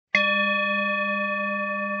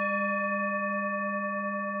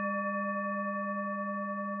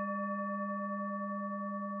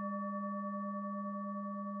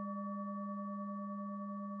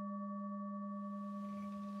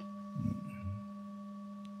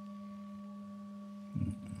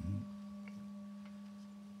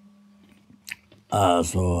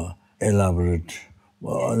so elaborate.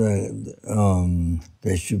 Well,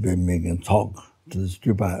 they should be making talk to the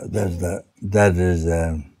stupa. That is,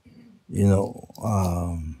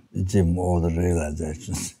 it's in all the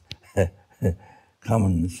realizations,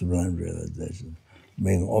 common sublime realization,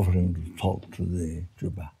 making offering to talk to the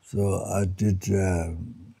stupa. So I did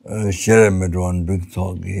share with one big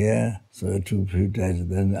talk here. So it took a few days.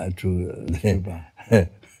 Then I took the stupa.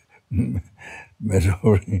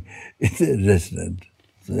 Offering in the restaurant.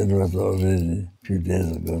 So it was already a few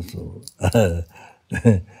days ago. So,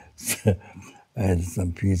 so I had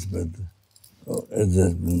some peace, but it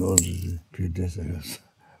has been already a few days ago.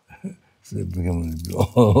 So it became a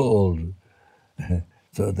little old.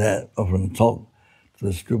 So that offering talk to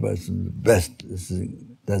the stupa is the best.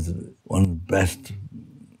 That's one of the best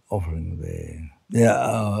offering there.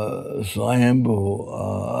 Yeah,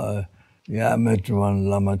 Swayambhu, I met one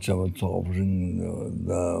Lama Chavata offering.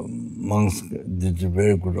 The monks did a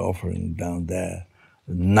very good offering down there.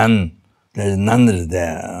 There's none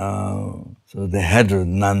there. So the head of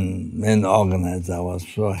main organizer, I was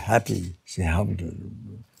so happy. She helped to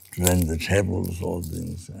run the tables, all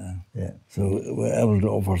things. So we were able to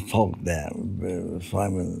offer talk there.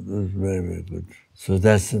 Simon, it was very, very good. So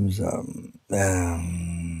that seems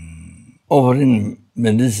offering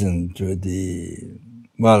medicine to the,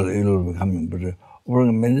 well, it will be coming, but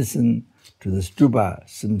offering medicine to the stupa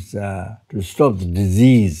seems to stop the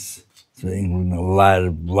disease. So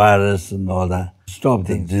including virus and all that, stop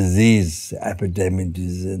the disease, epidemic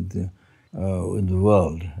disease in the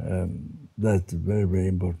world. That's a very, very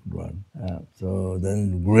important one. So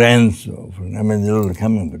then grants offering, I mean, they're all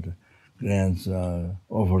coming, but grants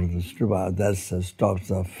offered to stupa, that stops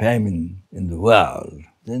the famine in the world.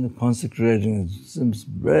 Then consecrating seems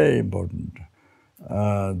very important.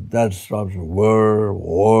 That stops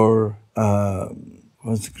war.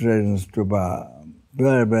 Consecrating stupa,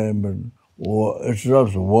 very, very important. It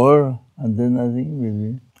stops war, and then I think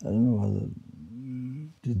maybe, I don't know whether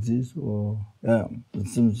disease or, it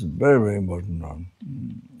seems very, very important one.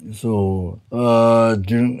 So, with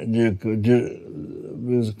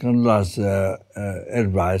Kanla's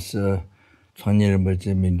advice, Tony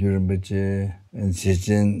Rinpoche, Mingyur Rinpoche, and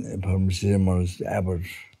Sichin, Parmashirima's abbot,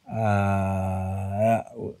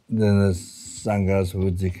 then the Sanghas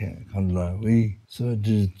with the Kanla, so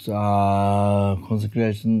did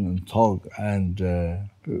consecration and talk and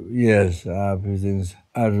yes, few things.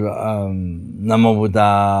 Namo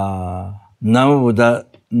Buddha,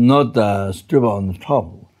 not the stupa on the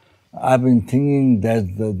top. I've been thinking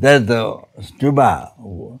that the stupa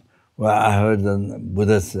where I heard the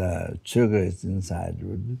Buddha's sugar is inside.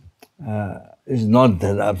 It's not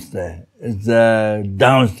that upstairs. It's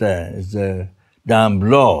downstairs. It's down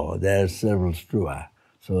below. There are several stupa.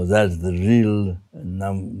 So that's the real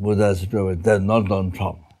Buddha's stupa. That's not on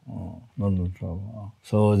top. Not on top.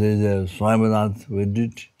 So there's a Swayambhunath we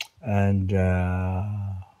did, and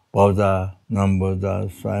Buddha, Nam-Buddha,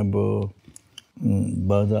 Swayambhu,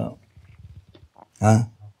 Buddha.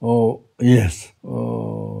 Oh, yes.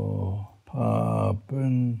 Oh,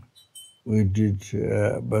 Papan, we did,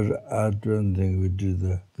 but I don't think we did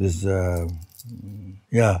this. At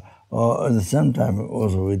the same time,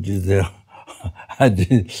 also we did I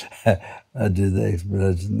did the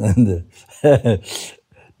explanation and the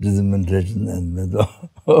did the meditation and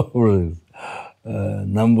meditation.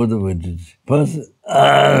 Nam-Buddha we did. First we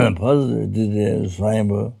did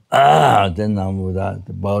Swayambhu. Then Nam-Buddha,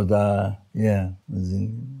 the Buddha,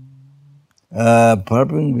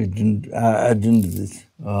 Parping we didn't, I didn't do this.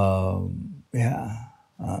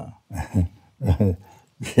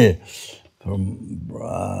 From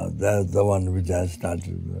that's the one which I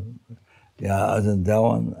started. Other than that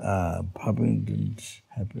one, Parping didn't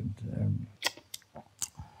happen.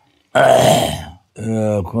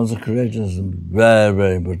 Consecration is very,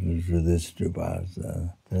 very important to these two parts.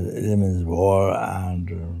 It means war, and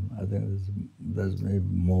I think there's maybe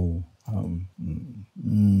more.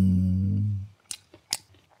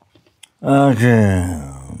 Okay.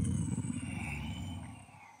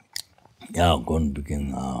 Yeah, I'm going to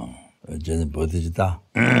begin now. Jenny Bodhicitta.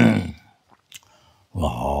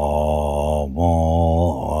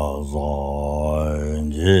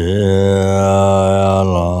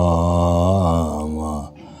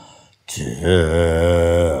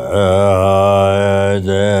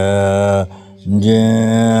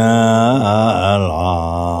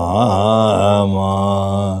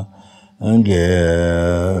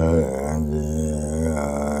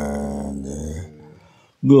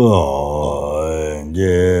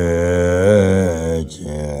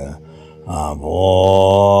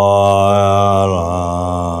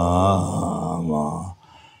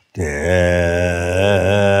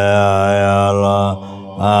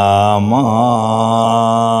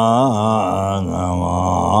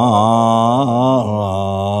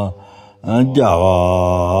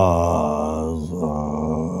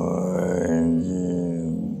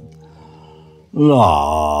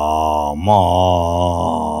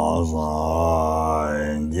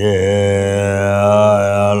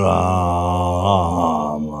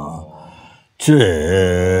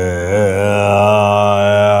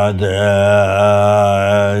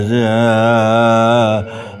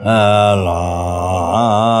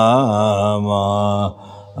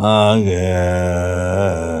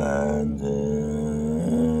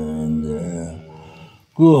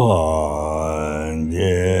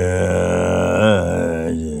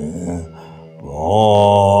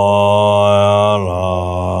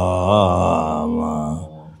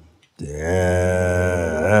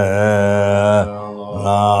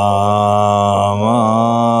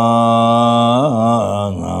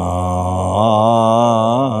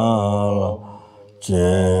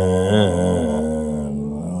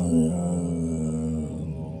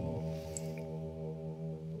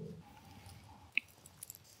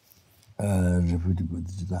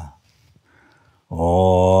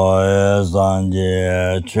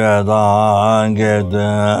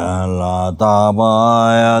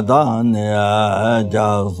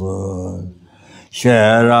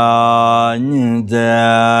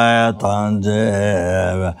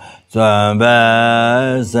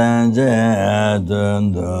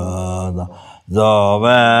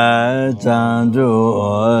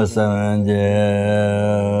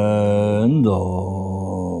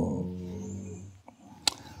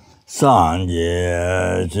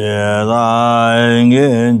 Sanje cheda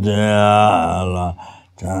inge jala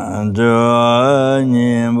chanjo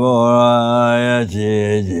nimbo ya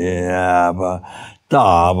chi jaba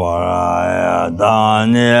tabara ya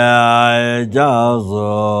danya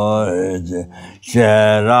jaso je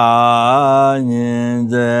shera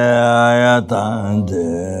ninje ya tante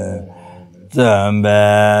zambe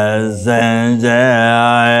senje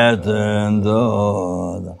ya tendo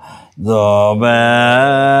Zobe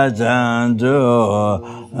chanju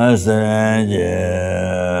senje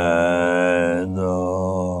do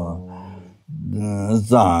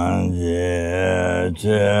sanje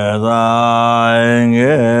cheda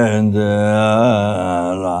ingende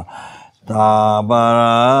la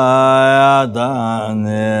tabara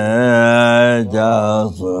dane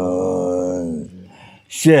jaso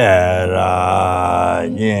shera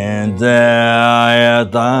ninze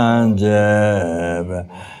tanje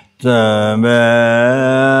Zebe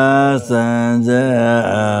sanje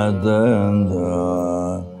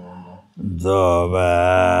dendo Zobe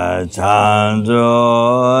chanjo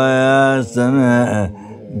yaseme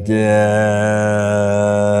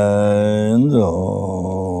dendo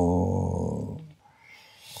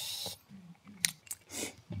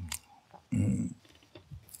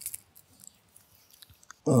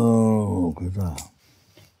Oh, good.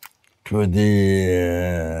 To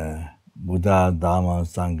the Buddha Dharma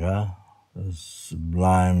Sangha,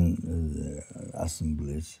 sublime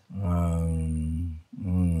assemblies,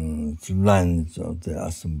 sublime of the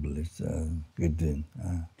assemblies, within,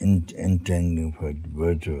 intending for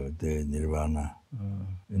virtue of the nirvana,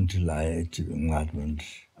 until I achieve enlightenment,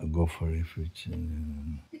 I go for refuge.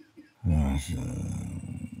 I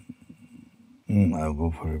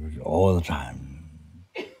go for refuge all the time.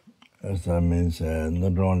 That means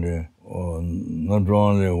not only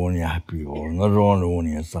when you're happy or not only when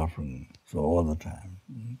you're suffering, so all the time.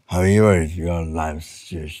 However your life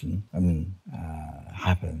situation,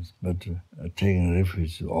 happens, but taking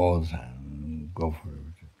refuge all the time, go for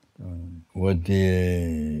it. With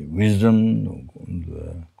the wisdom,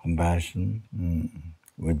 the compassion,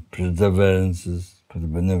 with perseverances, for the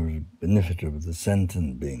benefit of the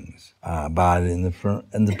sentient beings, but in the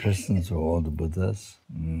presence of all the Buddhas,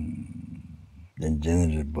 then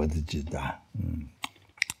generate bodhicitta.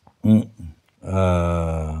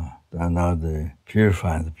 Now they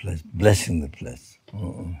purify the place, blessing the place.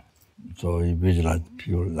 So you visualize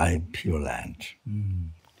pure life, pure land.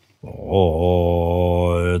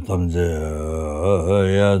 Oh, tamje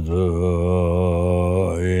yadu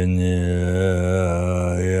ini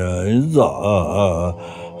ya iza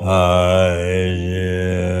ayanda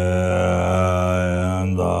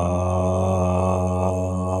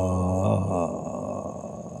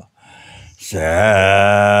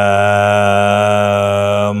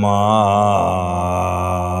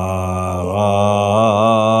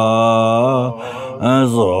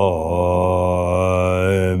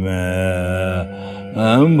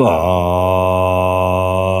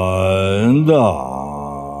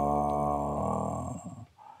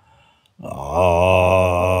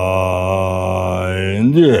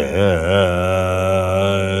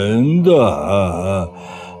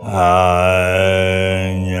Anya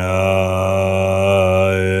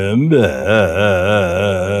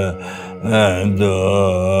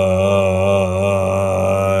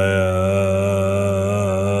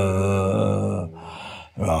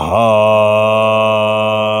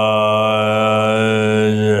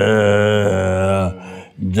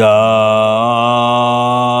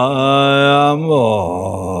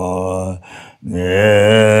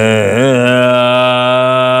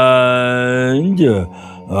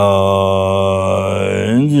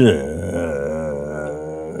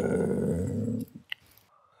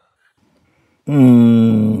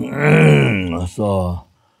So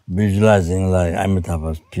visualizing like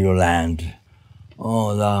Amitabha's Pure Land.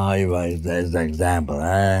 Oh, that's the example,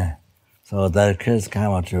 eh? So that Chris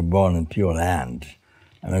Kamath was born in Pure Land,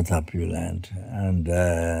 Amitabha Pure Land, and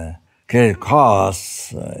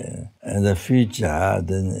cause in the future,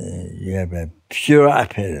 then you have a pure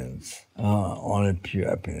appearance, only pure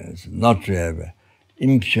appearance, not to have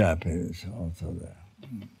impure appearance also there.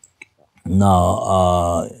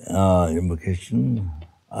 Now, invocation.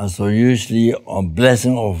 So usually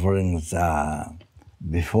blessing offerings are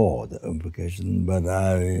before the invocation, but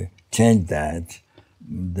I changed that.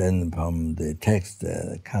 Then from the text,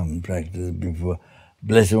 come practice before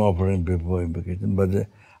blessing offering before invocation. But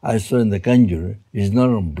I saw in the Kanjur, it's not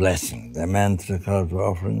a blessing. The mantra called for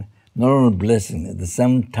offering, not only blessing, at the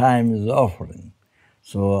same time is offering.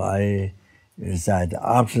 So I recite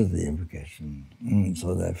after the invocation,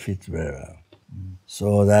 so that fits very well.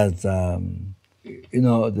 So that,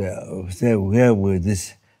 where with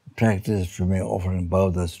this practice to make offering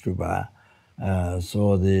Bauddha Stupa,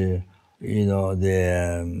 so the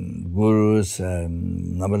gurus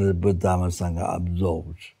and Navadha Buddha Sangha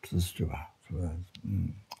absorbed to the Stupa. So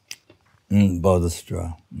Bauddha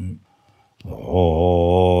Stupa.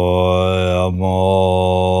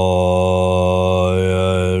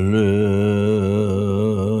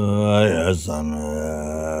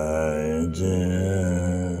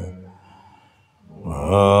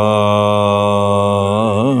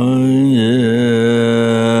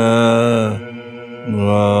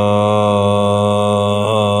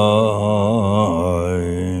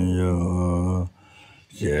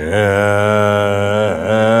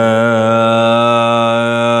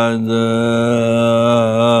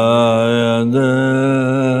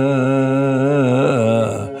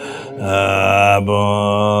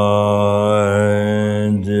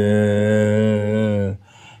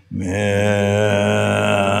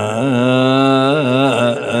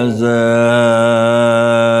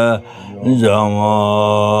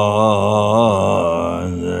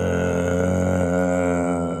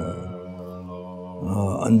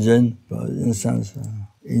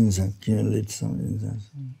 Incense, can you lit some incense?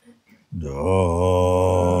 Oh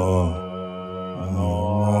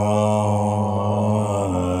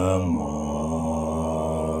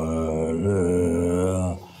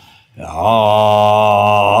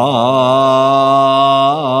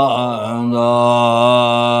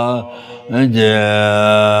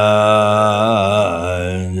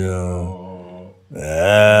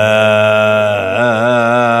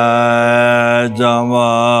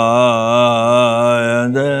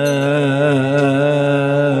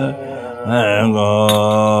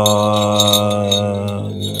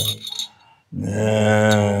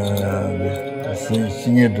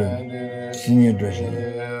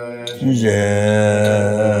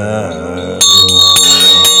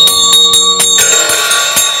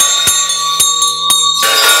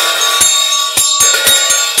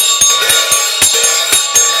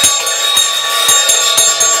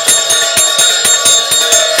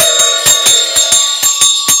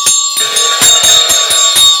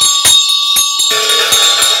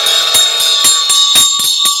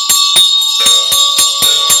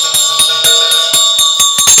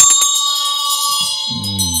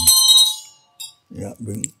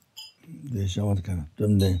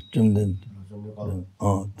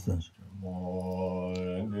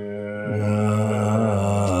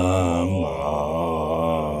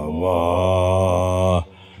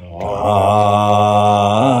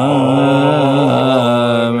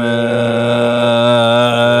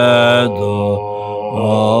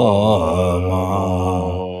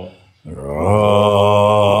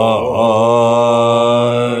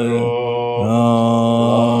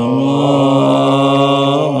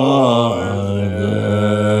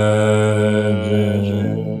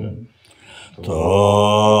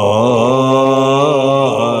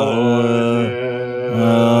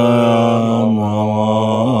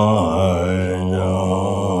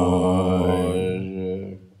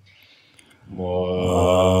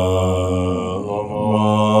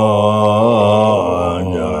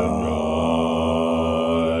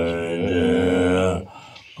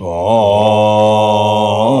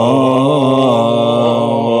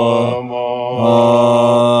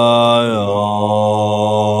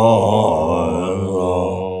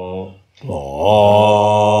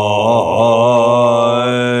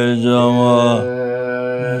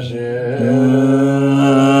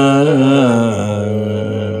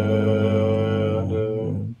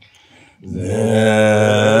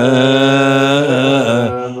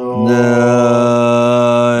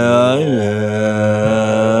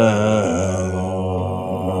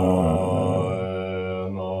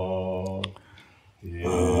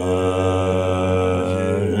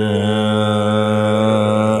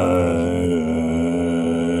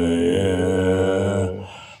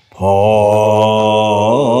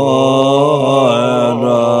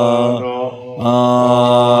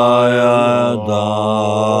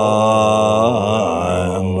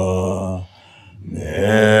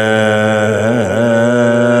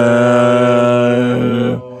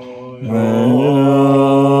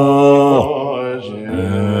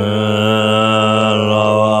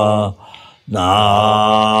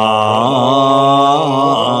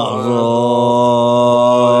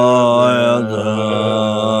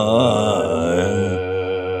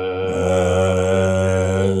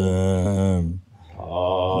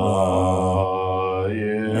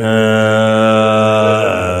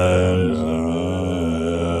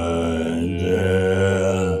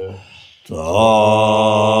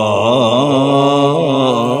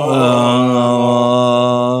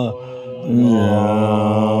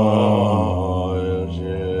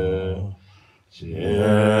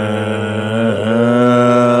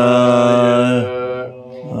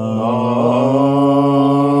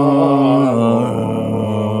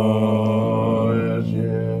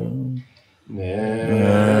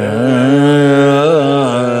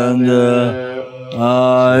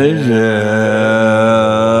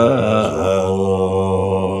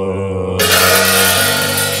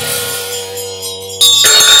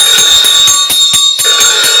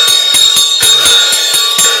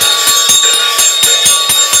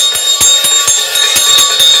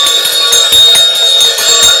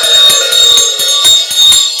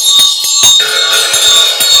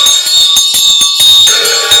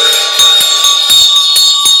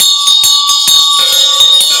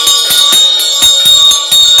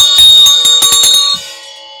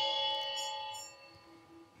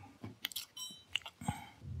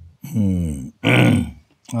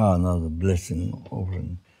Another blessing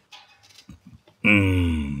offering.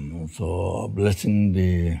 So blessing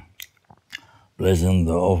the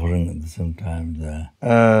offering at the same time.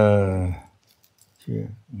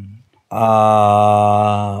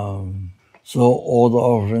 So all the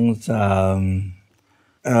offerings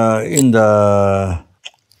in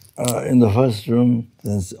the first room,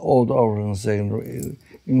 there's all the offerings, second room,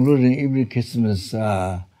 including every Christmas,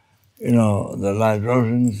 the light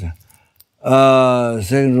offerings.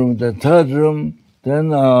 Second room, the third room, then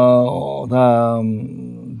there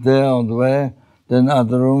on the way, then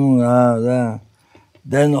other room there,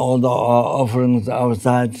 then all the offerings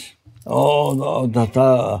outside, all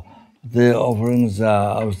the offerings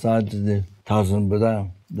outside the 1,000 Buddha,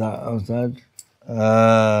 outside.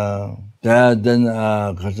 There, then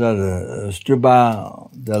stupa,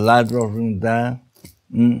 the light offering there.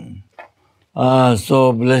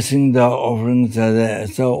 So blessing the offerings,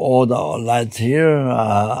 so all the lights here,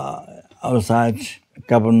 outside,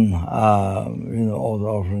 Kapan, all the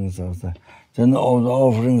offerings outside. Then all the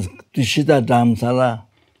offerings, Tishita Dhamsala,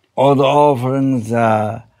 all the offerings,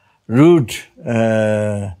 root,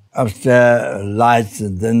 upstairs, lights,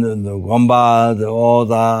 then the Gomba, all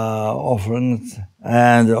the offerings,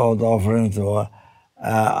 and all the offerings were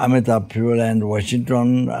Amitabh Pure and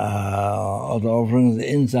Washington, all the offerings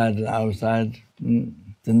inside and outside.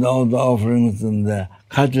 Then all the offerings in the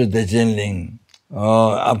Katra Dejinling,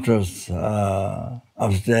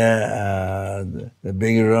 upstairs, the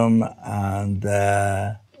big room and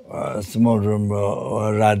small room,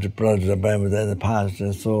 right plus the past,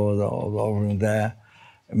 so all the offerings there.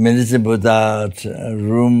 Medicine Buddha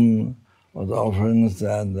room, all the offerings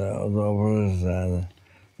and all the offerings,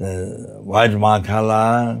 the white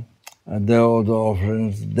makala, and all the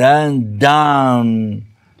offerings. Then down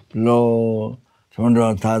below,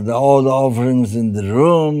 all the offerings in the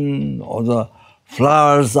room, all the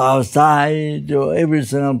flowers outside, every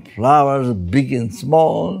single flowers, big and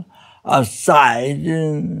small, outside,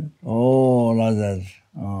 like that.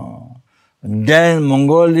 And then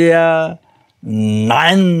Mongolia,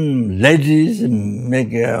 9 ladies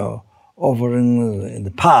make offerings in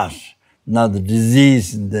the past. Now the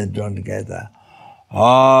disease they don't get that.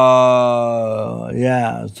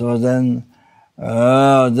 So then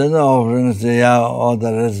the offerings, all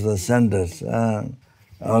the rest of the centers,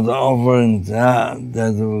 all the offerings, that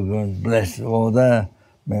we're going to bless all the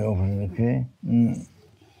make offerings, okay?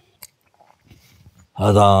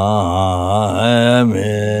 Hadam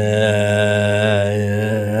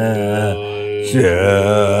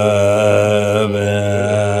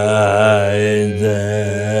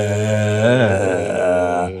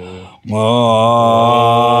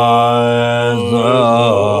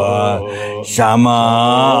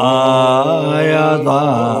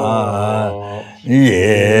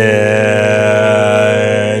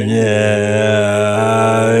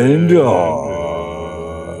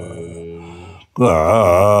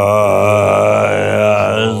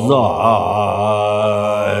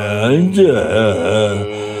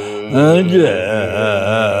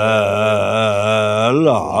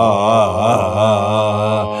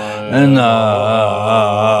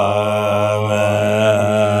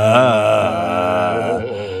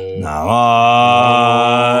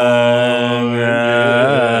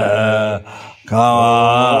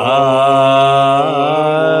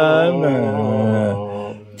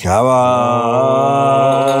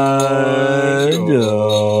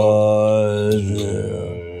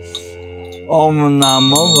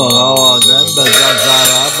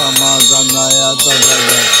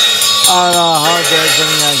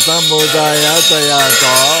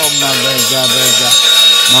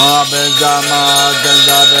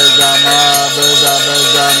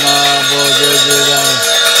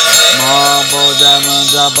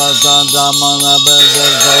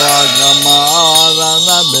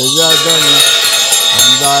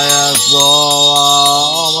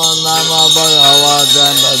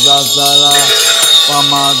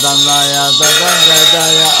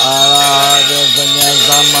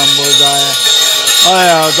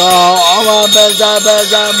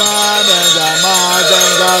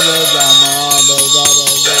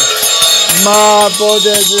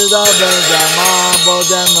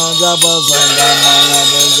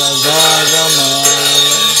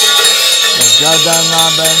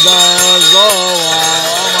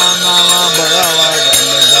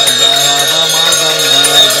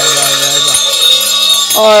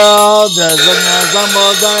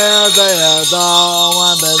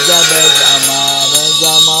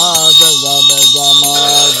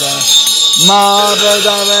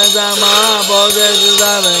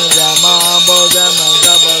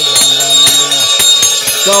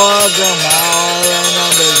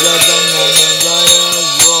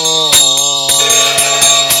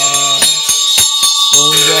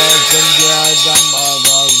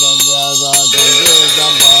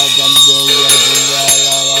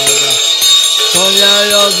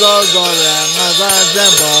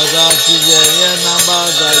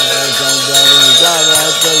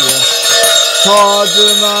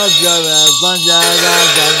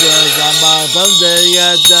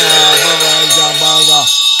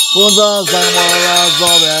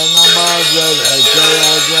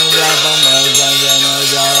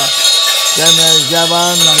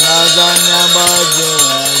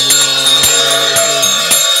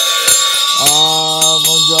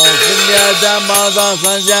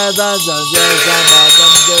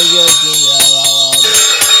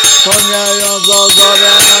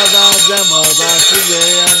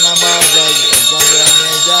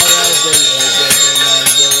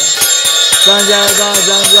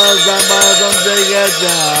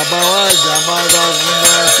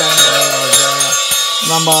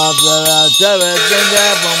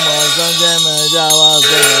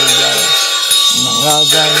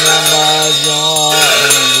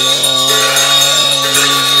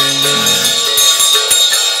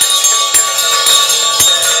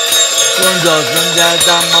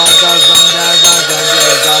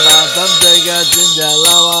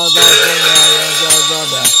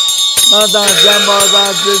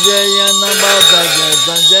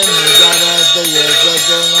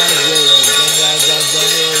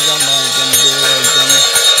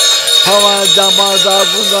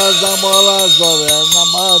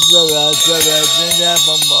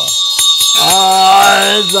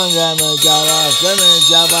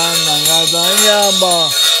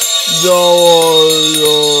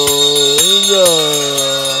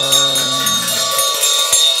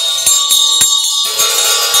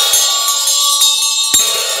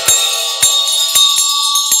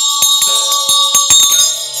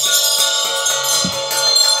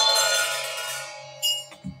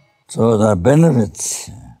So the benefits,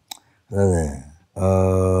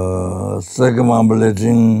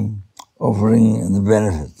 circumambulating, offering the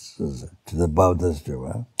benefits to the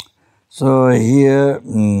Bhavatastava. So here,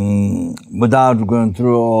 without going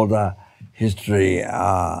through all the history,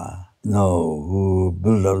 who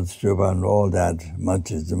built up the stupa and all that,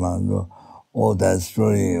 Machisima, all that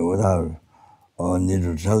story, without need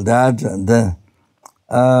to tell that. And then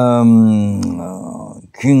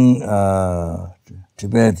King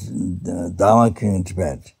Tibet, Dharma King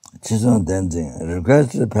Tibet, Chisung Tenzin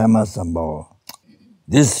requested Pema Sambhava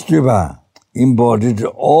This stupa embodied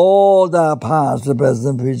all the past,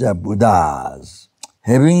 present, future Buddhas,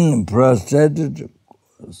 having prostrated,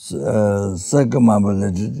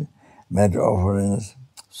 circumambulated, made offerings,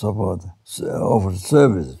 so forth, offered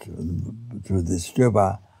service to the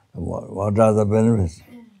stupa. What are the benefits?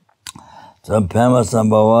 So Pema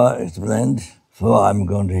Sambhava explained. So I'm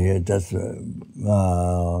going to hear just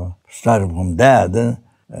starting from there, then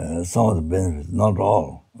some of the benefits, not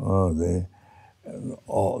all. Not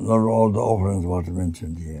all the offerings were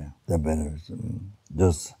mentioned here, the benefits.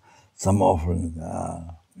 Just some offerings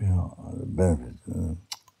are, benefits.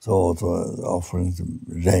 So also the offerings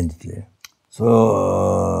ranged here.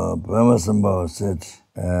 So Pema Sambhava said,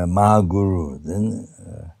 Mahaguru then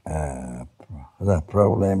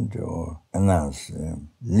proclaimed or announced,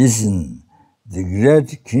 listen, the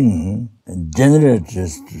great king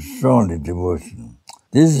generates strongly devotion.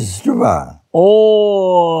 This is stupa.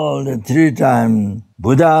 All the 3 times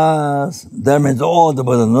Buddhas, that means all the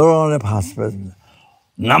Buddhas, not only past, present,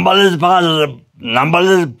 numberless past,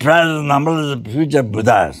 numberless present, numberless future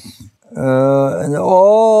Buddhas, and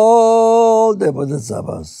all the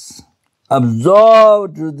Bodhisattvas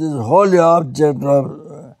absorbed to this holy object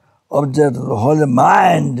of the holy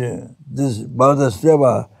mind, this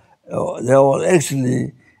Bodhisattva, they all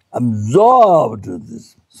actually absorbed to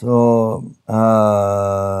this. So,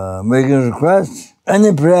 making a request,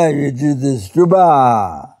 any prayer you do this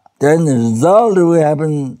stupa, then the result will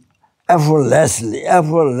happen effortlessly,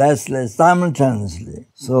 simultaneously.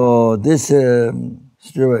 So this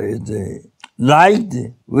stupa is like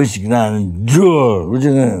the Vishgana jewel,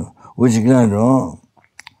 Vishgana,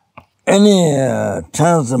 any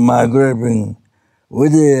transmigrating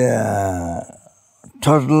with the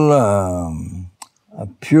total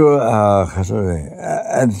pure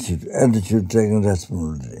attitude taking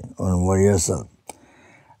responsibility on yourself.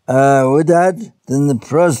 With that, then the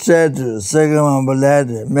prostrate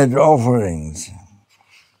circumambulate made offerings.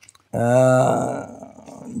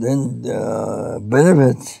 Then the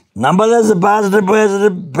benefits. Numberless past,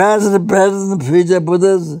 present, future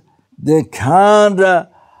Buddhas, they can't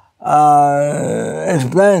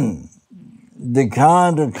explain. They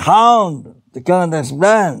can't count. They can't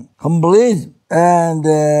explain. Complete. And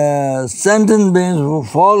sentient beings who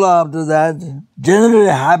follow after that, generally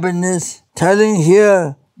happiness, telling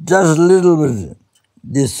here just a little bit.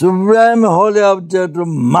 The supreme holy object of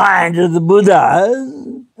mind of the Buddhas,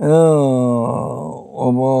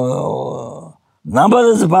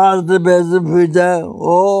 numberless past, present, future,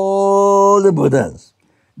 all the Buddhas.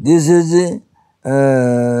 This is the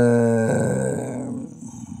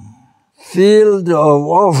field of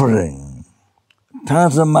offering,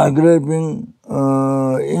 transmigrating,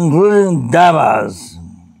 including devas.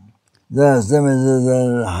 The same as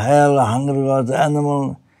the hell, hungry gods,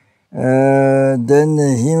 animal, then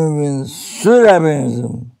the human beings, Sura beings,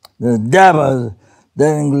 the devas,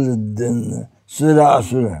 that includes then Sura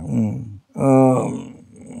Asura.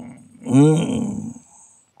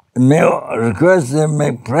 Make request,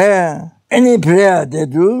 make prayer, any prayer they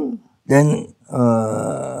do, then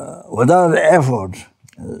without effort,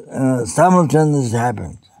 simultaneously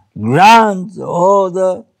happens. Grants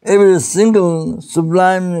all every single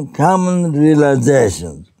sublime common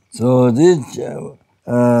realization. So this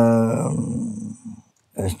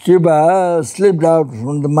stupa slipped out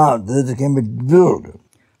from the mouth that can be built.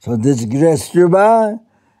 So this great stupa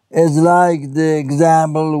is like the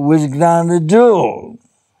example which granted jewel.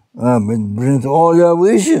 It brings all your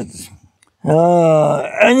wishes.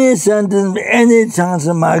 Any sentence, any chance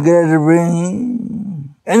of migratory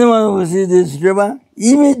bring, anyone who sees this stupa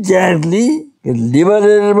immediately get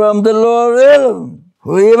liberated from the lower realm.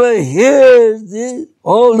 Whoever hears this,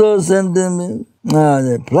 all those sentences,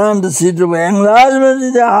 they plant the seed of enlargement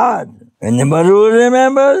in the heart. Anybody who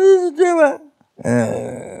remembers this stupa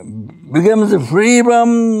becomes free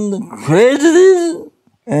from prejudice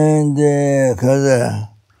and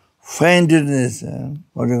faintedness,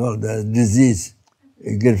 what do you call that, disease.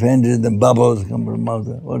 You get fainted, the bubbles come from the mouth.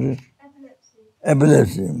 What is it?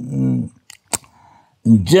 Epilepsy.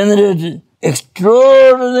 Generate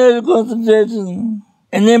extraordinary concentration.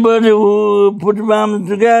 Anybody who put them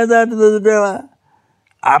together to the Deva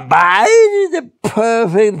abide in the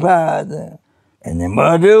perfect path.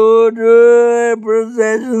 Anybody who do a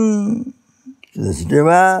procession to the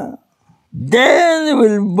Deva, then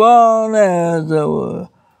will born as a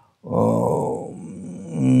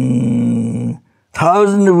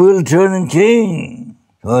thousand will turn king.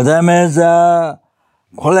 So that means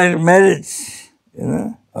collect merits,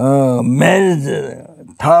 merits,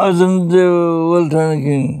 thousand will turn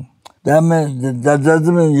king. That means that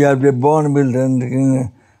doesn't mean you have to be born will turn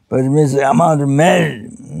king, but it means the amount of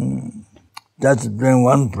merit. That's during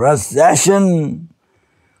one procession.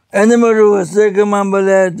 Anybody who has taken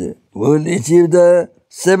Mambalet will achieve the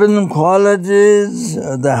 7 qualities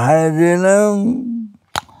of the higher realm,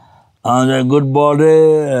 and a good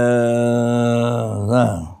body,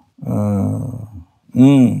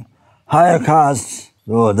 higher caste.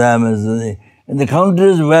 So that is in the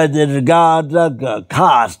countries where they regard the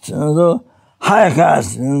caste, so higher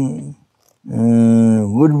caste, good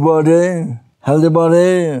body, healthy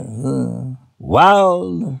body,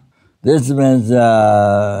 wild. This means,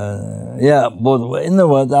 both in the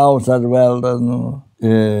world, outside the world.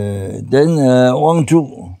 Then want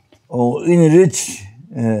to enrich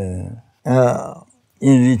in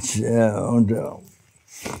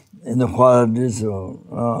the qualities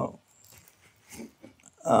or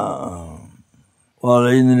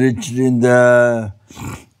enriched in the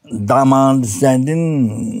Dharma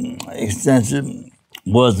understanding, extensive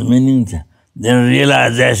was meaning. Then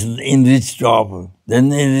realization enriched of.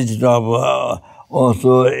 Then enriched of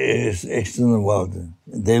also is external world.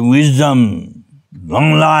 Then wisdom,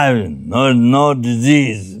 long life, no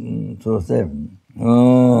disease. So 7.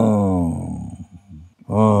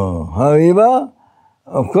 However,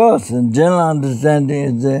 of course, in general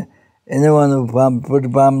understanding is anyone who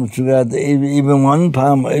put palms together, even one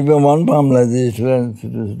palm like this, to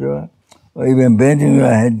the Sriva, or even bending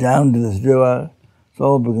your head down to the Sriva, so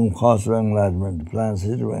all become cause for enlightenment, plans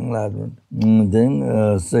for enlightenment.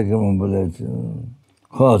 Then, second bullet,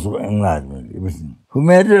 cause for enlightenment.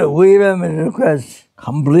 Whoever made a request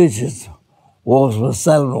completes works for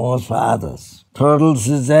self, works for others. Total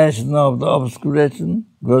cessation of the obscuration,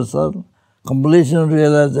 yourself, completion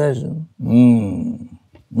realization.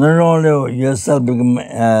 Not only yourself become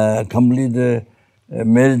complete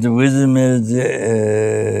merit, wisdom, merit,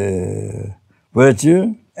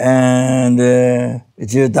 virtue, and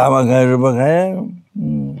achieve Dhammakaya, Rupakaya,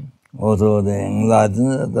 also the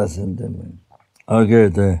enlightenment at the same time. Okay,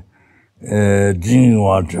 the drinking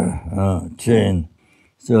water, chain.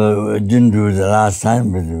 So we didn't do it the last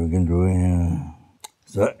time, but we can do it.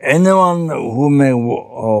 So anyone who may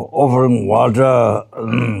offering water,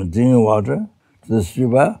 drinking water to the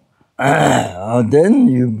Sriva, then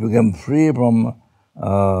you become free from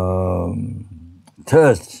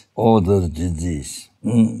thirst or the disease.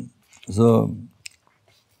 So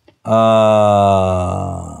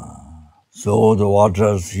the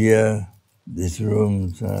waters here, these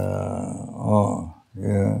rooms, and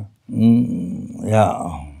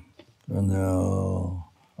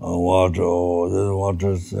water, all the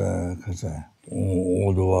waters,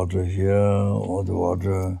 all the water here, all the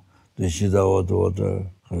water, the Shida water,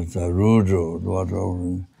 Rudra, the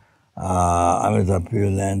water, Amita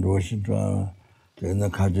Pure Land, Washington, then the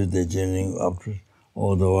country they changing up to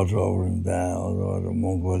all the water offering there, all the water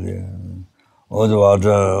Mongolia, all the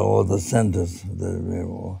water, all the centers,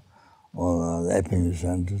 all the epidemic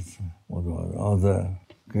centers, all the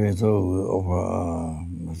okay, so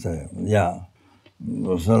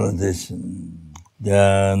so this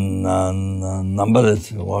then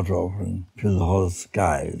numberless water offering fill the whole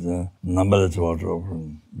sky, the numberless water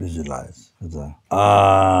offering visualize. So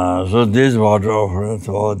this water offering,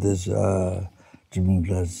 so all these different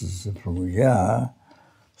places from here,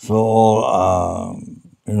 so all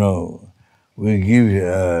we give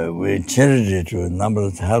we charity to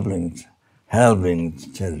numberless helping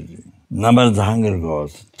charity, numberless hunger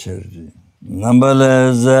cause charity,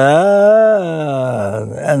 numberless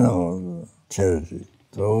animal charity.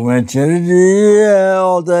 So when charity,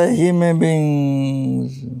 all the human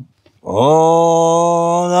beings,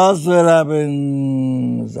 all asura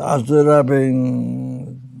beings,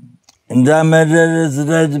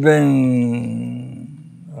 intermediate beings.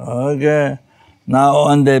 Okay, now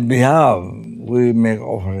on their behalf we make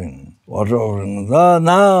offering, water offering. So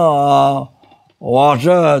now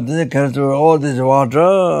water, all this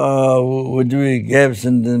water which we gave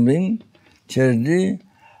sentient being, charity,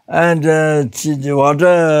 and the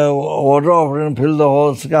water offering fill the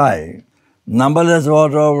whole sky. Numberless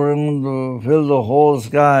water offering to fill the whole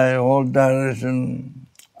sky, whole direction.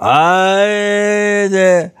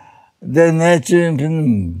 The nature,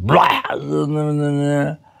 blah,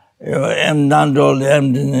 down to all the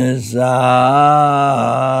emptiness.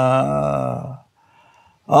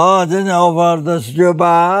 Then over the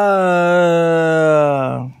stupa.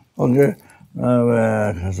 Okay.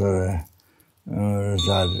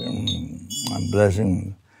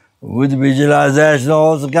 Blessing. With visualization,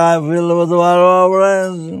 all the sky filled with water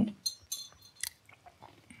over.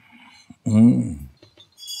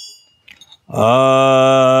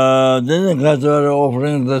 Then the gods were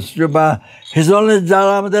offering the stupa. His only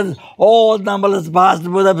dharma that all numberless past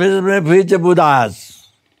Buddha, future Buddhas.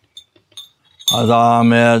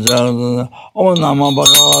 Adame Om Namo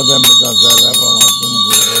Bhagavate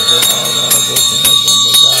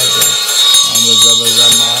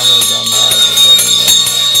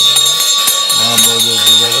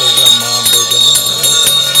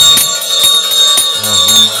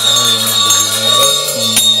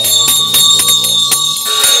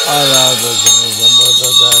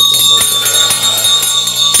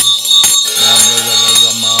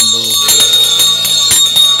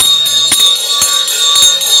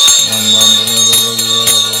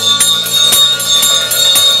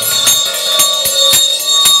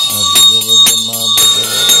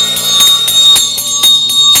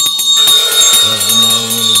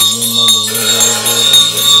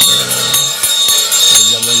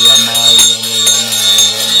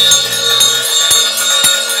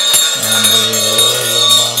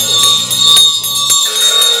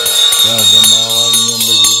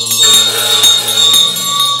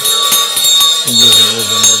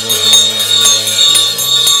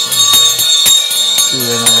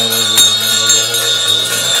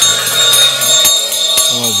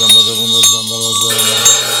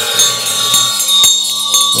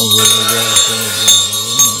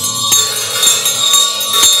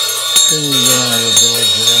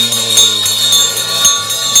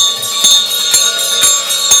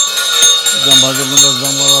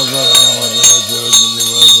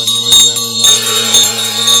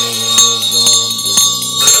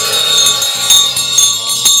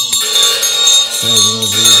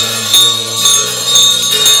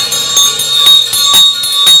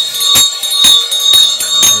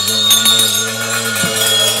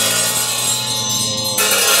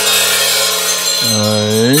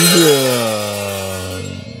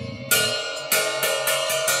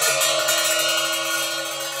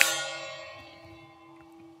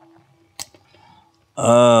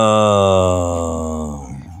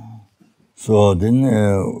So then,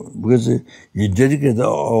 because you dedicate the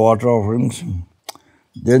water offerings,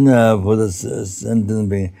 then for the sentence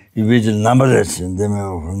being, you visit numberless, and then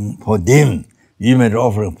offering for them. You made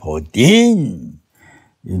offering for them.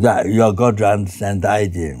 You are got to understand the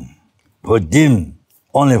idea. For them,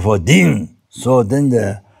 only for them. So then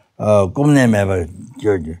the Kumnem ever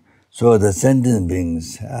judge. So the sentient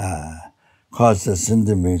beings cause the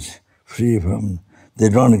sentient beings free from, they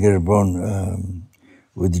don't get born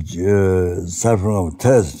with suffering of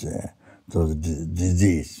thirst, so the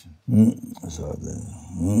disease. So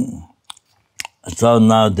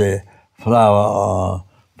now the flower,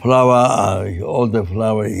 all the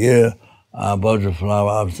flower here are about the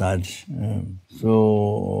flower outside. So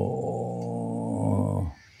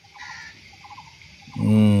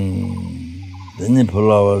many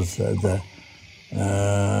flowers at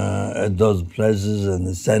those places and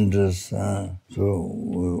the centers.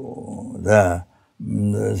 So there.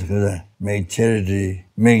 Make charity,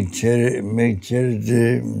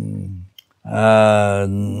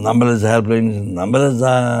 numberless helplings, numberless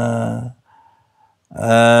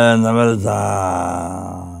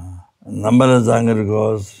hungry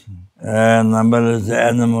ghosts, numberless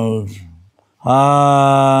animals,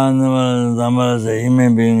 numberless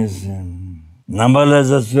human beings,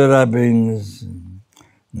 numberless asura beings,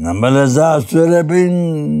 numberless asura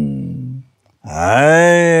beings.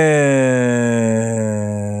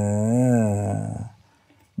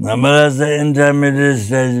 Numberless intermediate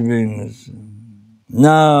stage beings.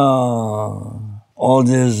 Now, all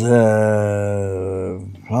these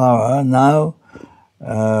flower now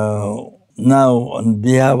on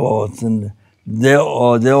behalf of they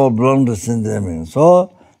all belong to sentient beings.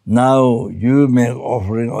 So now you make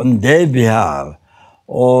offering on their behalf.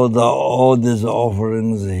 All these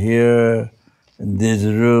offerings here, in these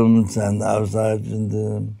rooms and outside,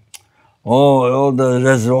 all the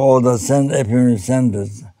rest of all the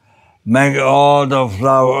centers, make all the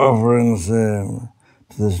flower offerings to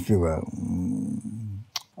the stupa.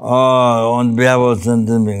 On behalf of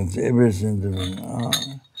sentient beings, every sentient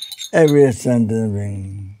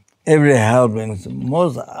being, every helping,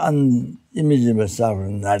 most unimaginable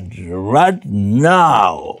suffering that right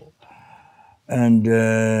now. And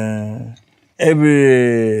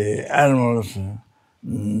every animal,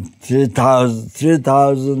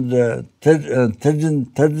 13,000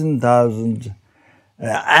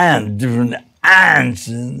 ants, different ants,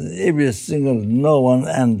 every single, no one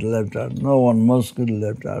ant left out, no one mosquito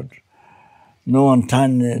left out, no one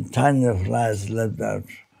tiny flies left out.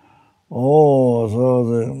 Oh, so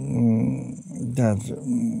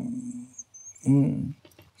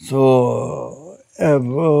so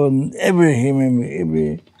every human,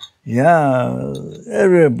 every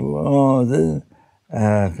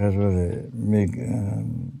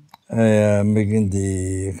making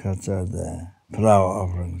the flower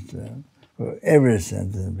offerings for every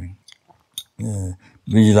sentence being.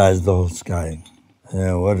 Visualize the whole sky.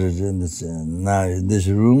 What is in this now in these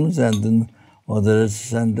rooms, and then other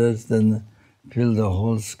centers, then fill the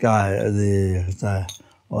whole sky,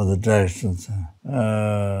 all the directions,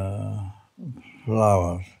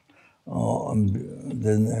 flowers.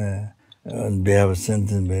 Then they have a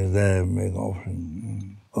sentence there, make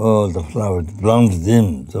offering. All the flowers belong to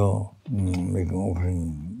them, so make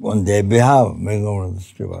offering. On their behalf, make offering the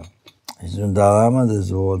Shiva. Dharma,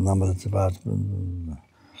 there's all number of departments.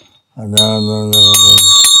 And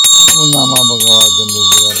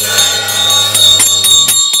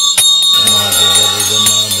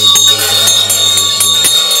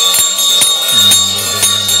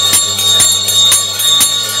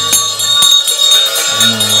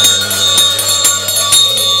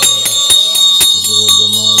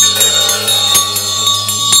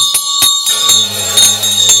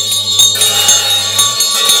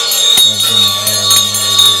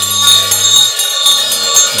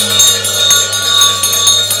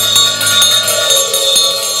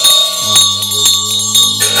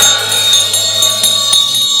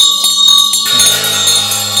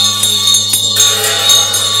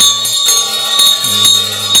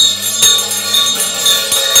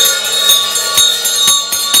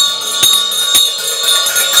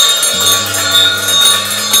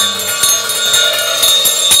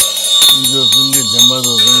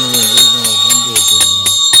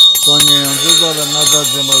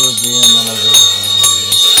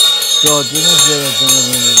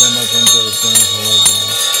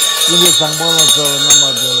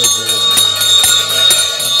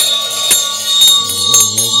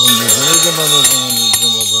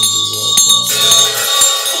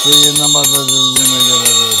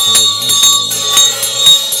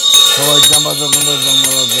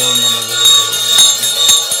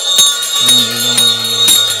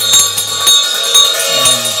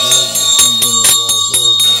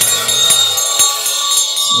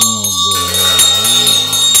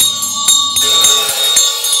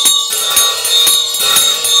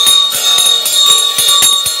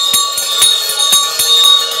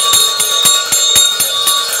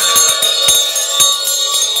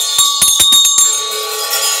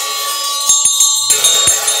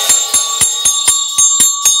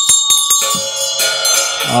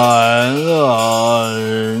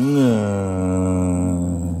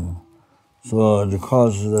so the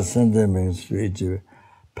cause of the sentiment to reach a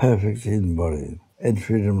perfect hidden body, 8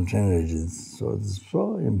 freedom energies. So it's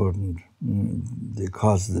so important. The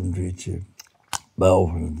cause them to reach it by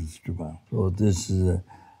offering this Shiva. So this is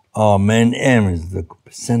our main aim is the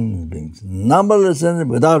sentient beings, numberless sentient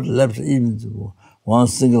without left even one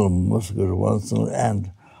single muscle, one single ant,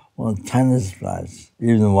 one tiniest flies,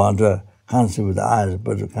 even water. Cancer with the eyes,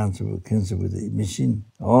 but cancer with the machine.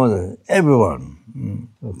 Everyone.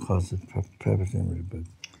 Of course, it's perfect image.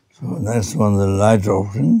 So next one, the light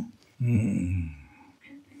offering.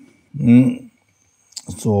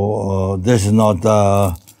 So this is not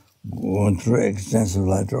going through extensive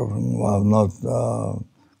light offering. We have not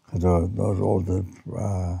all the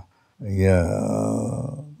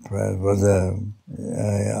prayers, but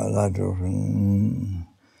light offering.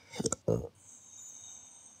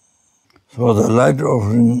 So the light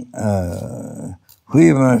offering,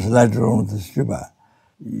 whoever is light offering to Shiva,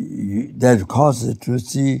 that causes to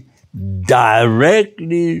see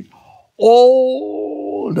directly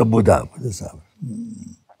all the Bodhisattvas.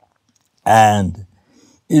 And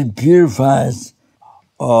it purifies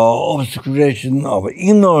obscuration of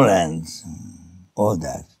ignorance, all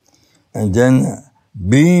that. And then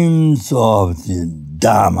beams of the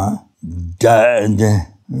Dharma,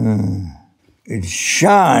 it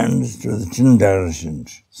shines to the 10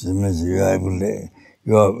 directions. So it means you are able to,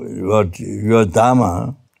 your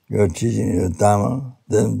Dharma, your teaching, your Dharma,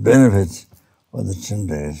 then benefits of the 10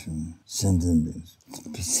 directions, sentient beings.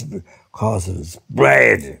 Specific cause of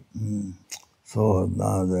spread. So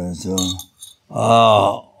now there's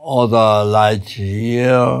all the light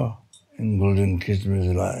here, including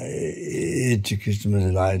Krishna's light, each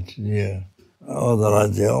Krishna's light here. All the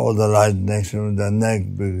light there, all the light next to the neck,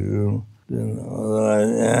 all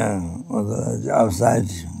the lights outside,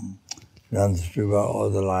 all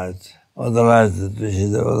the lights at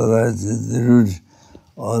the all the lights at the root,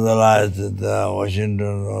 all the lights at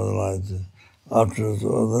Washington, all the lights at Arthurs,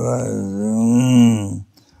 all the lights,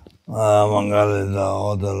 Mangalila,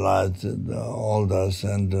 all the lights at the Alda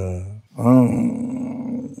Center.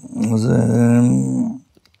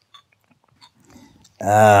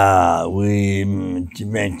 we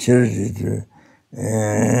make charity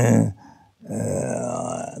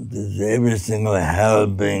every single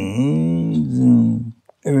helping,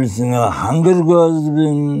 every single hunger goes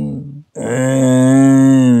being,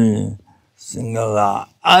 single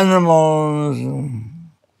animals,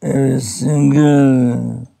 every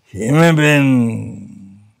single human being.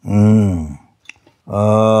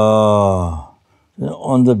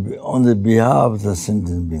 On the behalf of the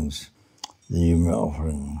sentient beings, the human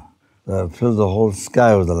offering, fill the whole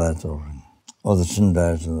sky with the light offering, or the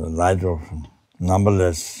Shindas, the light offering,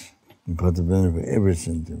 numberless, for the benefit of every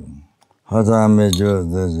sentient being. Hata mejo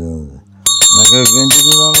the naka genji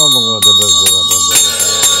mama boga the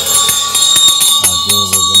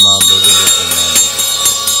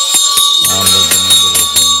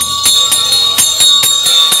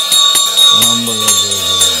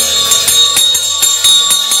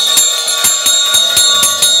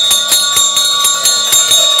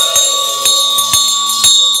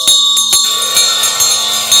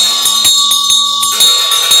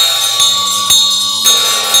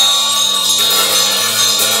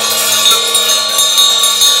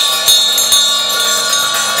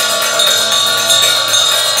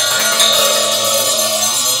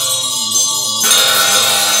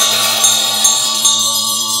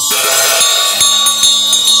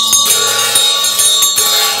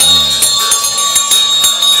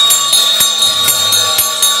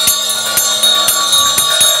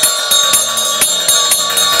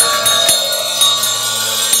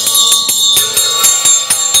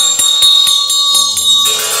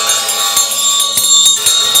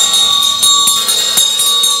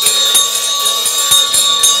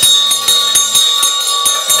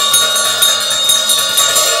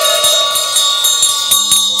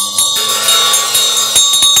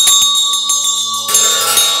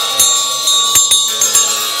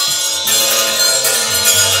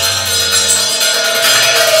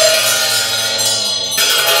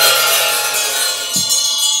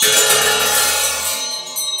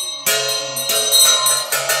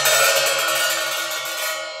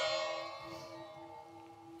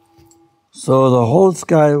So the whole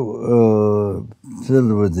sky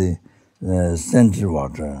filled with the scented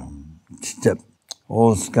water.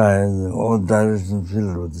 All sky, all directions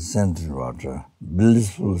filled with the scented water,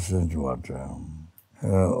 blissful scented water.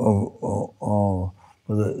 For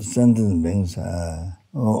the sentient beings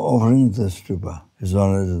offering the stupa is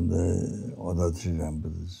honored in the other three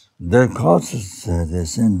temples. That causes the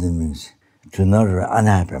sentient beings to nurture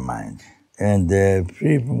unhappy mind, and they're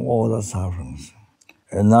free from all the sufferings.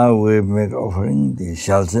 And now we make offering, the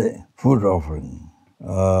shelter, food offering.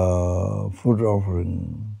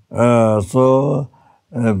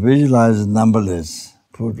 Visualize numberless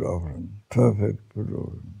food offering, perfect food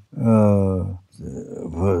offering.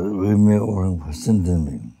 We make offering for sentient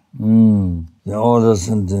beings. All the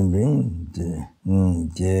sentient beings,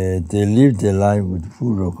 they live their life with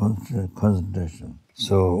food or concentration.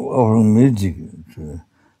 So offering music,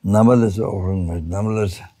 numberless offering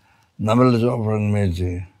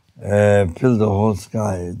music, fill the whole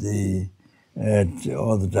sky,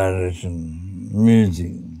 all the direction,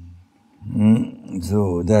 music.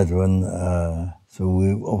 So that one, so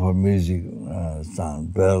we offer music,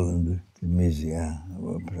 sound, bell and the music.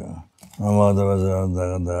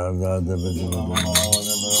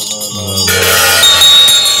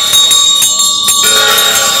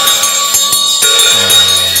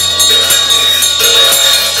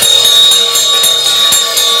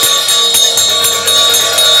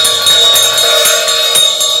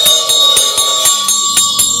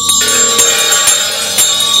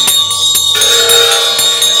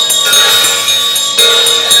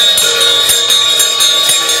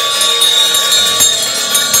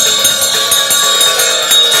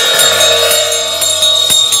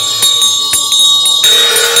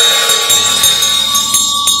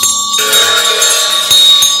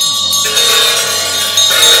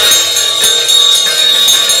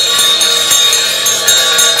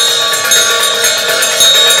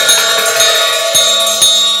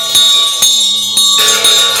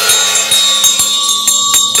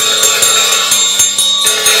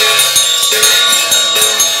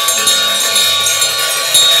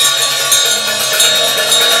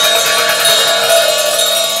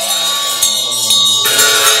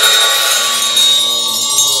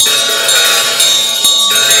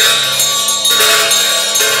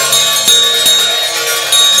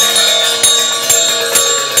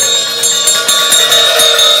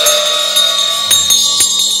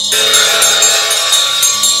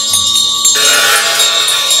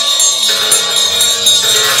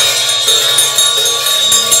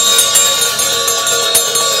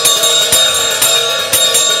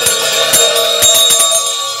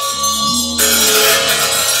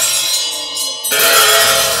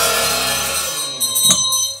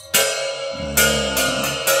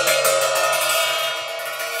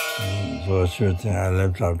 sure thing I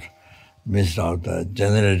left out, missed out the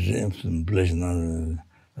generated inflation on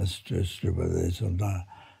the stupid, so that,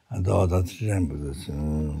 and all that remembers.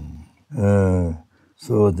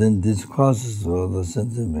 So then this causes all the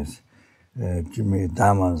sentiments to make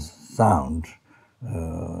Dhamma's sound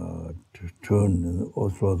to turn in all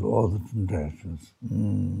the directions.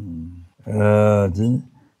 Then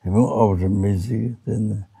having over the music,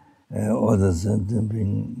 then all the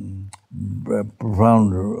sentiment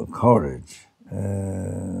profound courage.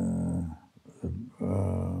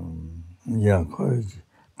 Courage,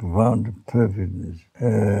 profound perfectness.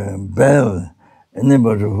 Bell,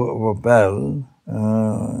 anybody who bell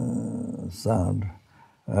sound.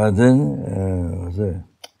 Then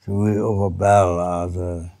so we overbell as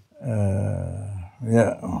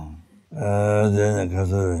then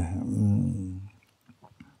because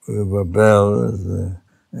we overbell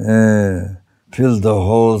fill the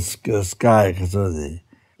whole sky because of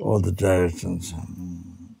all the directions.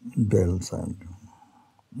 Bell sound.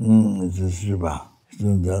 It's a Shiva. It's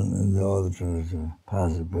done in all the traditions,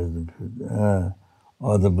 past, present, future.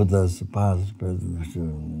 All the Buddhas, past, present,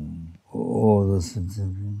 future. All the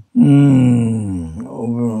sentiments.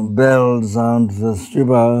 Bell sound, the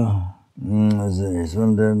Shiva. It's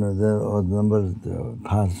one then all the numbers,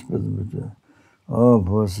 past, present, future. Oh,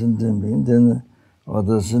 for sentiment, then all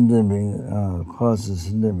the sentiment causes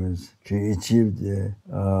sentiments to achieve the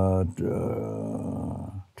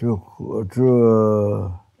to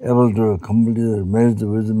able to complete merit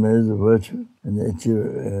with merit virtue and achieve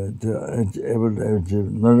able to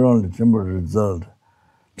achieve not only temporary result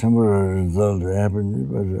happiness,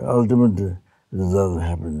 but ultimate result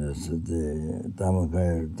happiness. The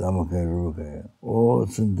Dhammakaya, Rupakaya, all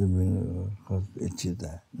sentiments achieve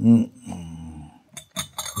that.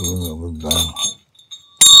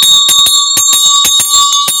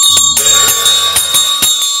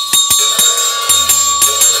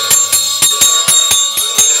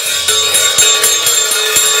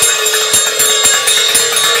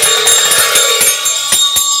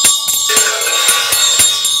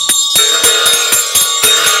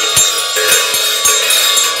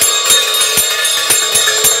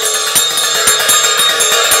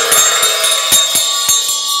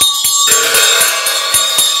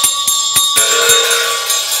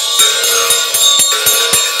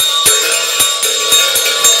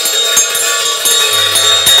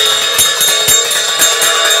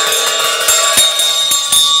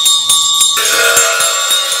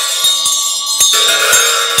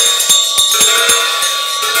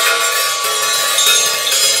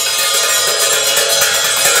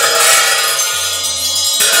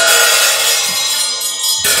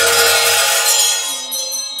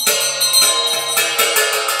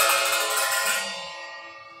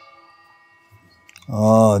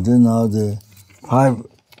 Then now the five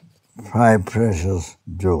precious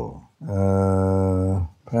jewels.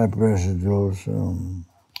 Five precious jewels.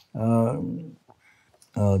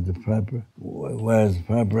 The five. Where's the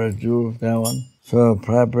five precious jewels? That one. So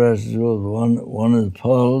five precious jewels. One is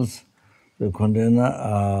pearls. The container.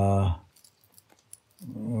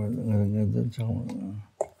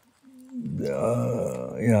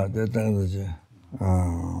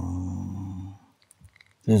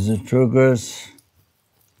 This is turquoise.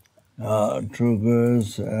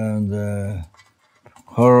 Turquoise and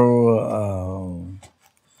coral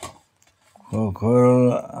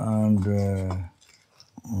and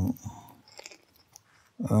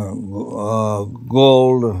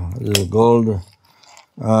gold. The gold.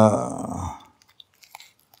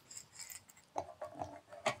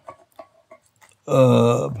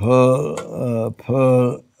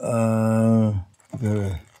 Pearl.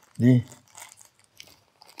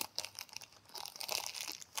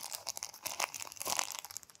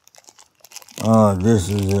 This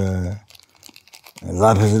is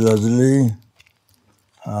lapis lazuli.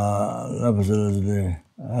 Lapis lazuli.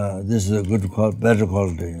 This is a better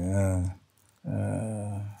quality.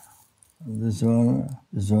 This one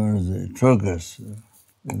is the turquoise.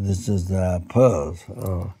 This is the pearls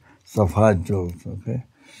or sapphire jewels. Okay.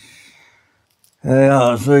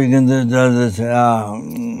 So you can do this.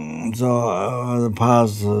 So the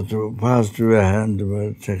pass through your hand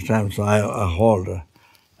will take time. So I hold.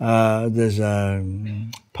 There's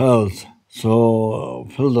pearls, so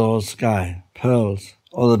fill the whole sky, pearls,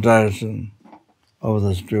 all the direction of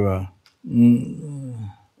the Shiva,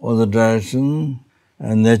 all the direction,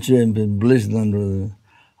 and nature and been blessed under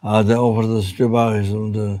they offer the Shiva is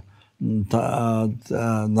the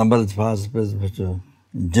number of past,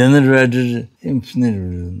 generated infinite,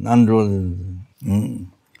 non-rolling.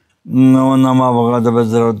 No nama bhagavata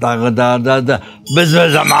bezara takata da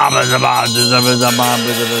bezama bezama bezama bezama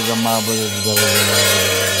this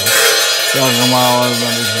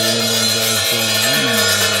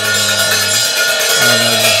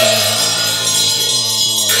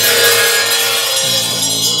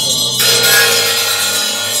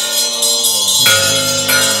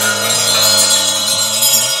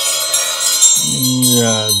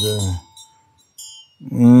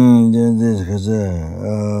is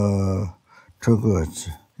triggers.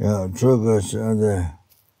 Yeah, triggers are there.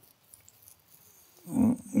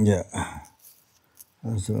 Yeah.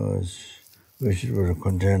 So we should put a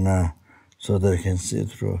container so they can see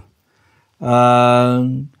through.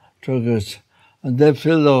 Triggers. And they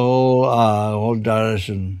fill the whole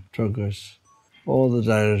direction, triggers. All the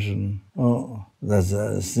direction. Oh, that's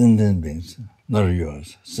sentient beings, not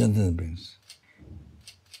yours, sentient beings.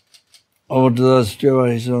 Over to the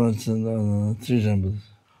Stewart, he's on 3 temples.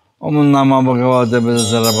 Om Nama Bhagavate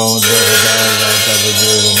Sarabhavate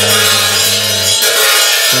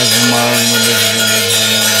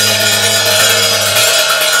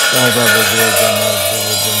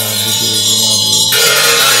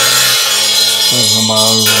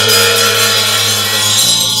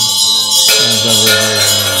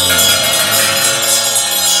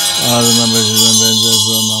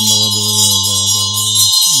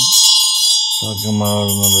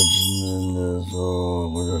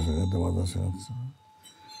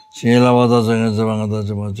Shilawada Sangasamangata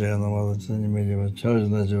Jamachana Sanimajava Church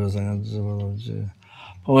Najava Sangasamavachi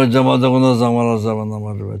Pavajamata Guna Samala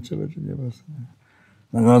Savanamara Chivas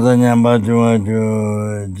Nagata Nyamba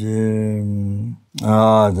Jim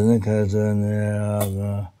Dinakajan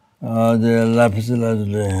the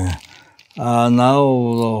Lapisilajli. Now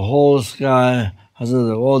the whole sky has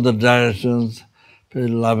all the directions.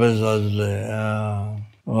 Also,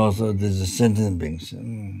 there's a sentient beings.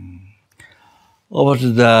 Over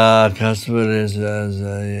to the customer is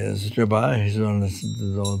Sribai, he's going to listen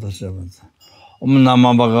to all the 7th. Om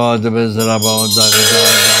Nama Bhagavate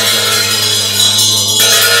Sarabhavate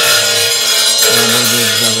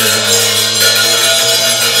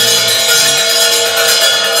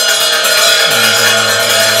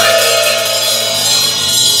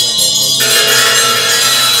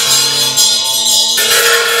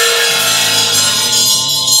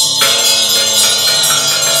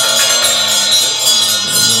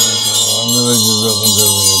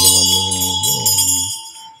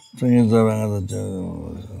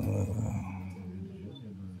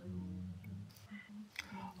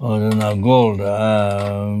gold.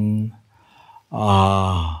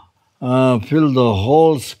 Fill the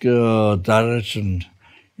whole direction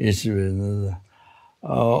is with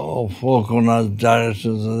 4 corners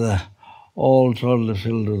directions, all totally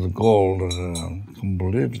filled with gold,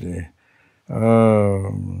 completely.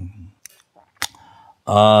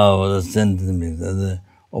 The sentiment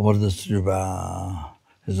over the Sriba,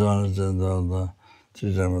 his honor the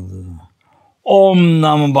 3 times. Om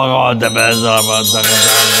Nama Bhagavate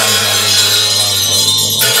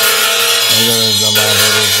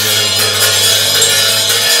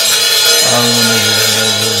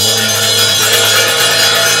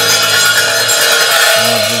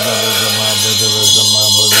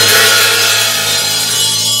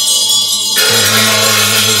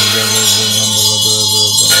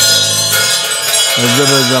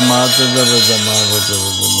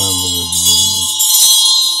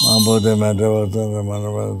Mabode Madhavata,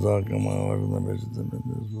 Manavata,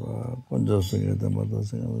 Punjasingata, Mata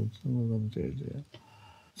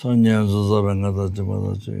Sonia Zuzavangata,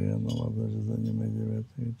 Jimata,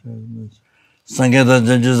 Sangata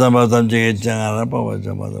Jajamata, Jangapa,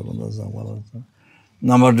 Jamata, Samata.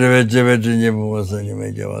 Number 2, was any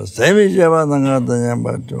major was semi Javananga,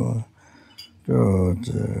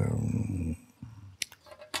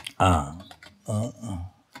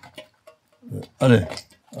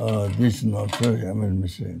 this is not true. I mean,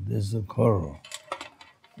 mistake. This is a coral.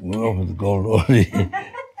 We go with gold only.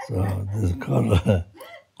 So this is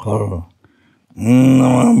coral.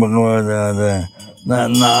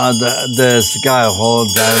 The sky whole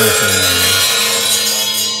direction.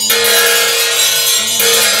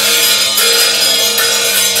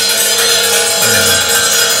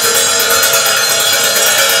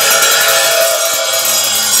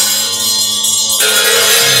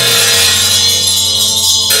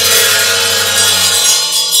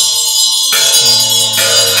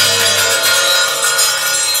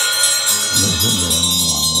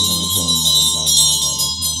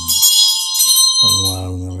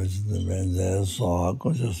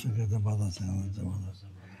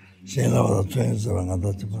 Shela twins of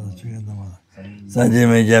another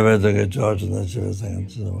Sanjay Jabba George and the Chivas and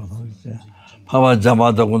Papa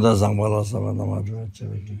Jamata Gunda Sambala Savannah.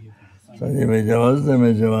 Sanjay Javas, the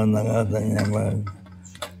Major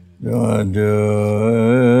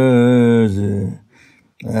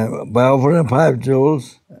and by offering 5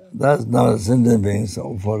 joules, that's not a sentient being,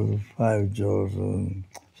 so for 5 joules.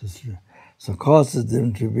 So causes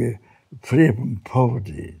them to be free from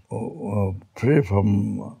poverty, or free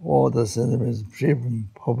from all the sentiments, free from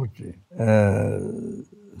poverty.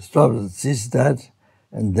 Stop, cease that,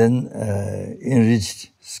 and then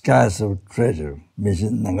enriched skies of treasure.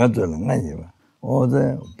 All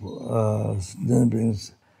the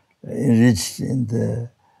sentiments enriched in the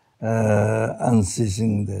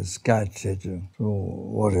unceasing the sky treasure. So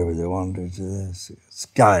whatever they want, the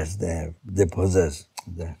skies they have, they possess.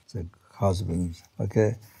 The husbands.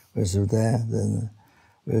 Okay, we stop there, then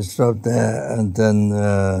we stop there, and then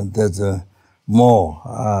there's more.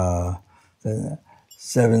 Then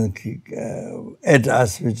 8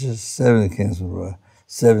 us, which is 7 kings,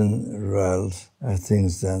 7 royals,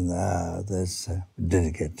 things, then that's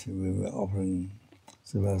dedicate. We were offering.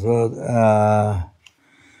 So,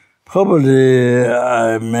 probably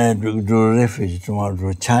I may do refuge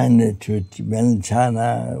to China, to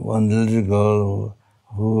China, one little girl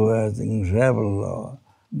who has incredible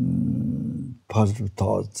positive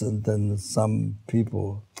thoughts, and then some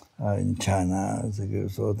people in China.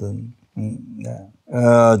 So then,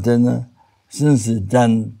 since it's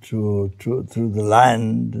done through the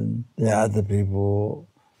land, and the other people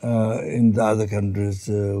in the other countries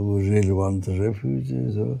who really want the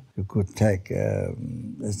refugees, so you could take,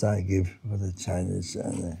 as I give for the Chinese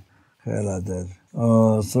and like that.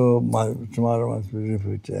 So tomorrow must be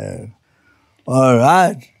refugee. All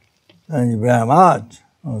right, thank you very much.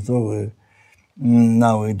 So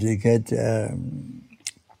now we dedicate,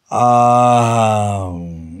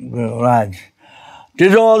 right.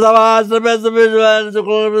 Did all the vast, the best of Israel, the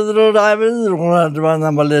glory of the diamonds,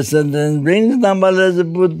 numberless and brings numberless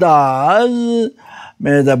Buddhas.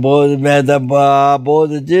 May the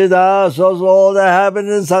Bodhicitta source all the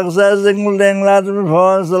happiness, success, including Latin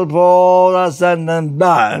for ascendant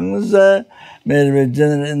banks. May it be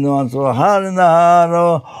general in one's heart, in the heart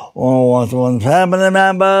of one's family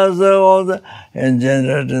members, all the, and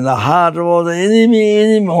generate in the heart of all the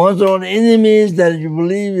enemies, one's own enemies that you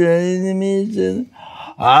believe your enemies. Then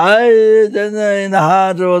in the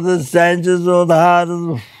heart of the strangers, or the heart of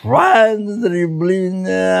the friends that you believe in.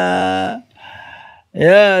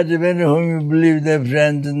 Yeah, depending on whom you believe, their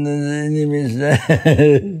friends and the enemies.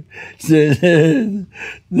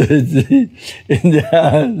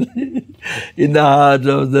 In the heart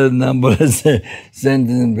of the numberless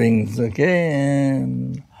sentient beings, okay?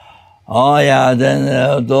 Oh yeah,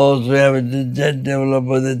 then those who have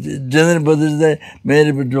developed the general Buddhists, they may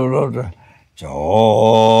be developed.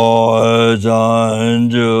 Joy,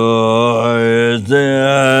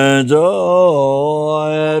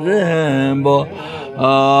 rainbow.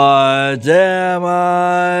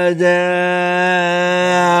 Jema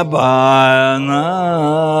Jebana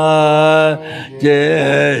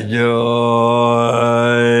Jejo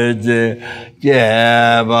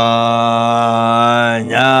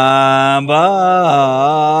Jebanyaba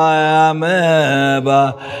Ameba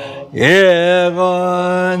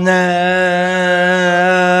Yegone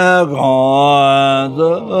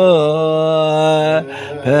Gondo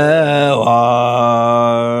Pewa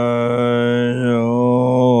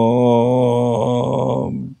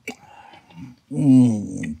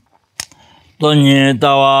Tony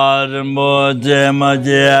Tawar Jema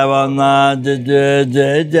Jevana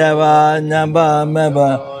Jeva Namba Meba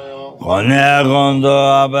Kone Gondo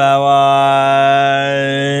Abewa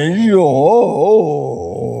Yo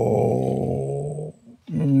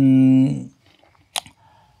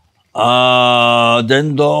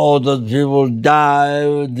then all the people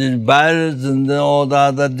died, the virus and all the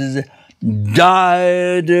other disease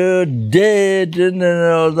died, dead, and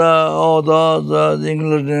all the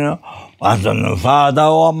English, father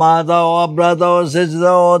or mother or brother or sister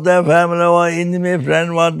or their family or enemy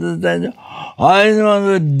friend, what is that? I want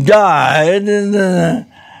to die in the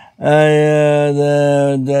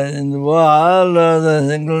world, the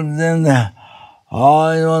single.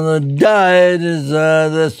 I want to die.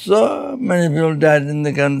 There's so many people died in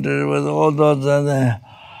the country with all those.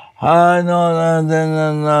 I know,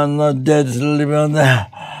 then not dead, living there.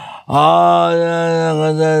 in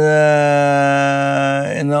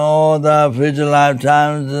all the future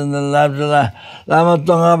lifetimes, in the lifetime, Lama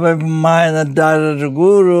Tonga mind the Dada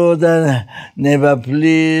Guru, then never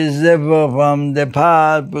please ever from the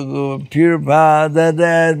path, pure path that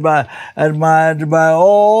admired by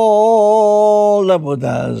all the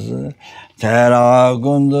Buddhas. Tera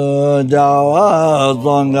Gundu Jawa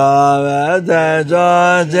Zonga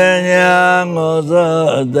Teja Jenyang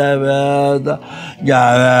Oza Deveda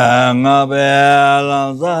Gavanga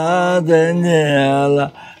Belanza Denyela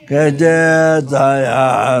Keje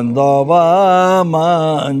Zayan Doba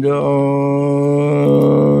Manjo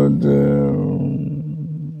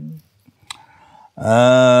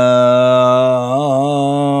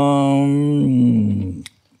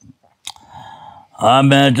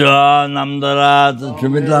Ameja Namdara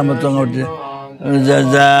Chumitamatongoji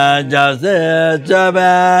Jase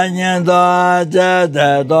Jabanyan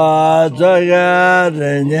Jada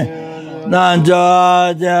Jagarini Nanja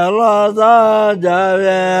Jalosa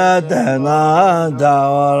Javetana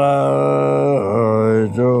Jawara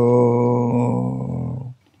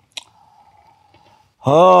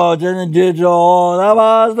Oh, Jenijo, that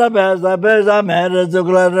was the best I made a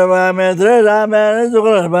chocolate, I made 3 I made a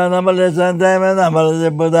chocolate, but I'm a listen time and I'm a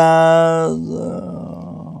listen Buddhas.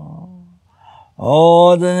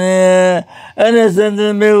 Oh, the innocent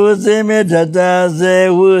in me who see me, say,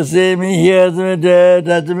 who see me, hears me,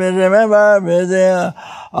 touch me, remember me there.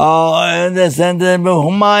 Oh, innocent in me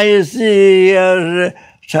whom I see,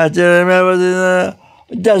 touch me, remember the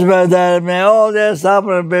just by that, may all their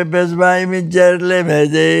suffering papers by me gently, may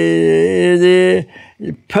they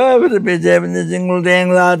perfectly be every single thing,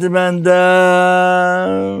 Latiman.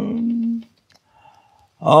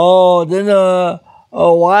 Oh, then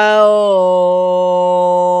while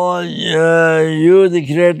you, the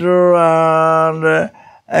creator, and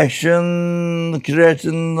action,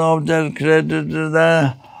 creation, object, created,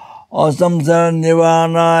 or some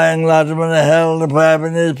nirvana, enlightenment, health,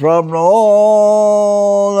 happiness, problem,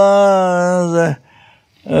 all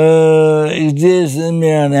exists in me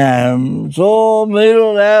and am. So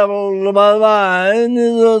middle level of my mind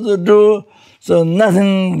is also true. So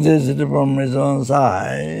nothing exists from its own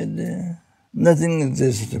side. Nothing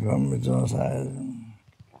exists from its own side.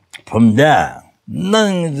 From there,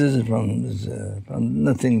 nothing exists from this.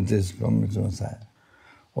 Nothing exists from its own side.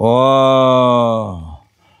 Oh.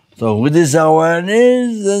 So with this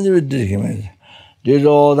awareness, then you will did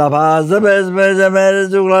all the past, the best, the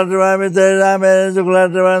marriage to Gladra, the marriage to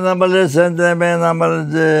Gladra, number listen, the man number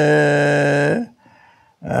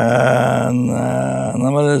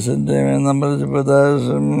number listen, the man number Buddhas.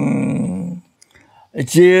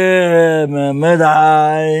 Achieve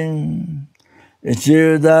medine,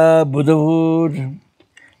 achieve the Buddhahood,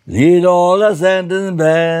 lead all the sentence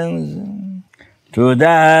bands to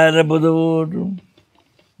that Buddhahood.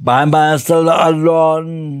 By myself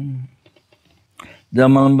alone, the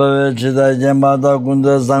Mamba Chita Jamata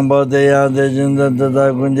Kunda Sangpa Deya Dejinda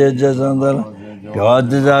Tata Kunja Jasandara,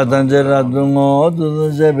 Gavati Tanjera Dungo, to the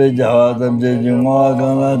Sepe Javatam Jejungo,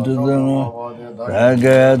 Ganga to Dungo,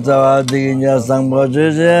 Raga Tavatinya Sangpa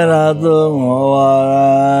Chijera Dungo,